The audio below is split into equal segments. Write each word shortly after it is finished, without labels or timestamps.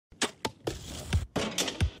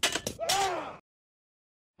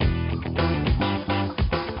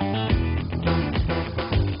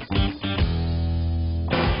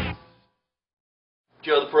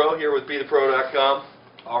Joe the Pro here with BeThePro.com,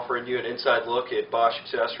 offering you an inside look at Bosch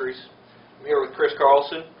accessories. I'm here with Chris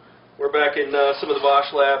Carlson. We're back in some of the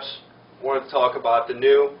Bosch labs. Wanted to talk about the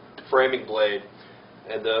new framing blade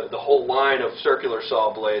and the whole line of circular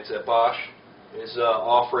saw blades that Bosch is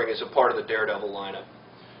offering as a part of the Daredevil lineup.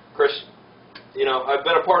 Chris, you know, I've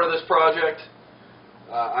been a part of this project.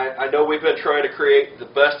 I know we've been trying to create the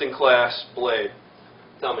best-in-class blade.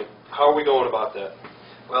 Tell me, how are we going about that?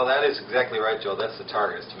 Well, that is exactly right, Joe. That's the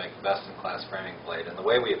target, is to make the best-in-class framing blade. And the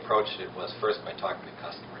way we approached it was first by talking to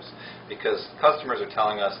customers. Because customers are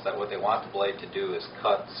telling us that what they want the blade to do is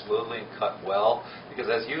cut smoothly and cut well. Because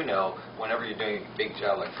as you know, whenever you're doing a big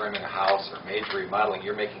job like framing a house or major remodeling,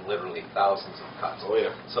 you're making literally thousands of cuts. Oh,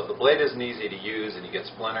 yeah. So if the blade isn't easy to use and you get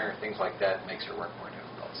splintering or things like that, it makes your work more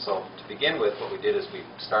difficult. So to begin with, what we did is we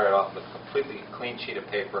started off with a completely clean sheet of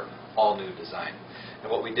paper, all new design. And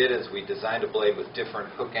what we did is we designed a blade with different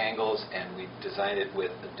hook angles, and we designed it with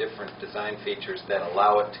the different design features that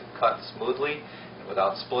allow it to cut smoothly and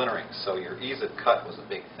without splintering. So your ease of cut was a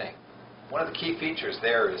big thing. One of the key features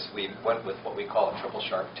there is we went with what we call a triple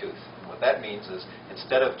sharp tooth. And what that means is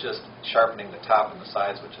instead of just sharpening the top and the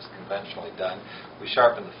sides, which is conventionally done, we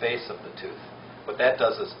sharpen the face of the tooth. What that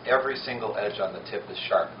does is every single edge on the tip is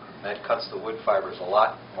sharp. That cuts the wood fibers a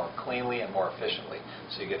lot more cleanly and more efficiently.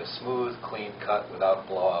 So you get a smooth, clean cut without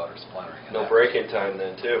blowout or splintering. No break-in time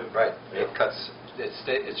then, too. Right. Yep.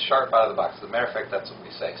 It's sharp out of the box. As a matter of fact, that's what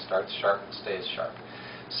we say. Starts sharp and stays sharp.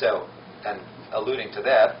 So, and alluding to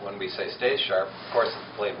that, when we say stays sharp, of course, if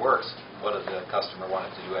the blade works, what does the customer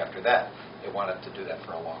want it to do after that? They want it to do that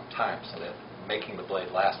for a long time, so that making the blade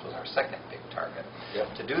last was our second big target. Yep.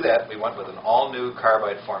 To do that, we went with an all-new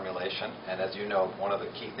carbide formulation, and as you know, one of the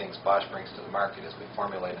key things Bosch brings to the market is we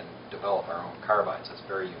formulate and develop our own carbides. It's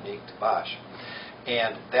very unique to Bosch.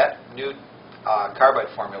 And that new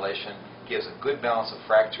carbide formulation gives a good balance of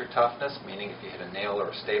fracture toughness, meaning if you hit a nail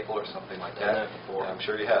or a staple or something like that, I'm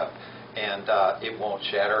sure you have, and it won't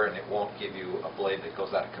shatter and it won't give you a blade that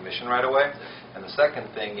goes out of commission right away. And the second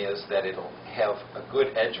thing is that it'll have a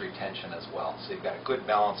good edge retention as well. So you've got a good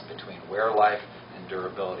balance between wear life and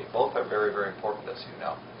durability. Both are very, very important, as you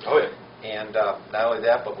know. Oh, yeah. And not only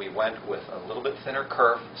that, but we went with a little bit thinner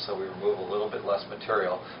kerf, so we remove a little bit less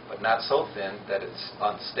material, but not so thin that it's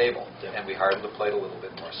unstable. Yeah. And we hardened the plate a little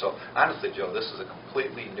bit more. So honestly, Joe, this is a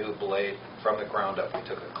completely new blade from the ground up. We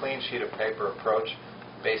took a clean sheet of paper approach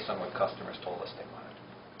based on what customers told us they wanted.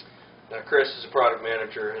 Now, Chris, as a product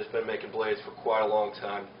manager, has been making blades for quite a long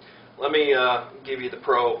time. Let me give you the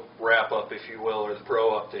pro wrap-up, if you will, or the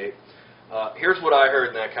pro update. Here's what I heard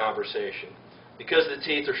in that conversation. Because the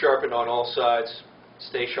teeth are sharpened on all sides,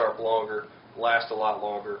 stay sharp longer, last a lot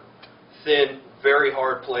longer. Thin, very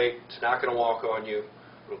hard plate. It's not going to walk on you.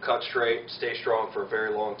 It'll cut straight, stay strong for a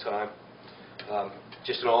very long time.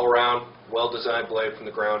 Just an all-around, well-designed blade from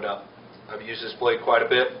the ground up. I've used this blade quite a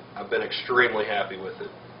bit. I've been extremely happy with it.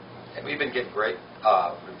 And we've been getting great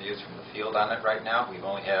reviews from the field on it right now. We've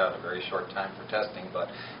only had a very short time for testing, but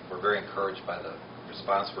we're very encouraged by the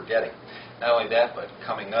response we're getting. Not only that, but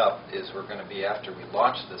coming up is we're going to be, after we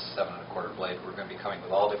launch this 7 1/4 blade, we're going to be coming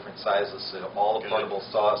with all different sizes, so all the portable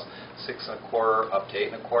saws, 6 1/4 up to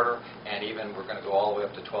 8 1/4, and even we're going to go all the way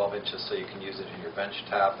up to 12 inches so you can use it in your bench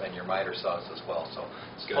top and your miter saws as well. So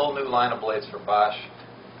it's a whole new line of blades for Bosch,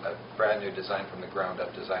 a brand new design from the ground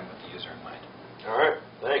up, designed with the user in mind. All right,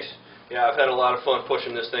 thanks. Yeah, I've had a lot of fun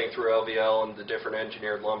pushing this thing through LVL and the different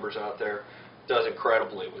engineered lumbers out there. It does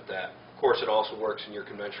incredibly with that. Of course, it also works in your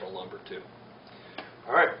conventional lumber, too.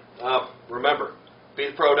 All right, remember,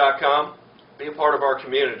 BeThePro.com, be a part of our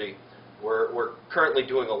community. We're currently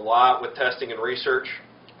doing a lot with testing and research,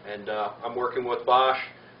 and I'm working with Bosch.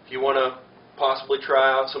 If you want to possibly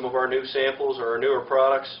try out some of our new samples or our newer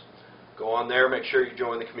products, go on there, make sure you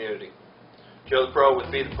join the community. Joe the Pro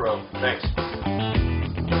with Be The Pro. Thanks.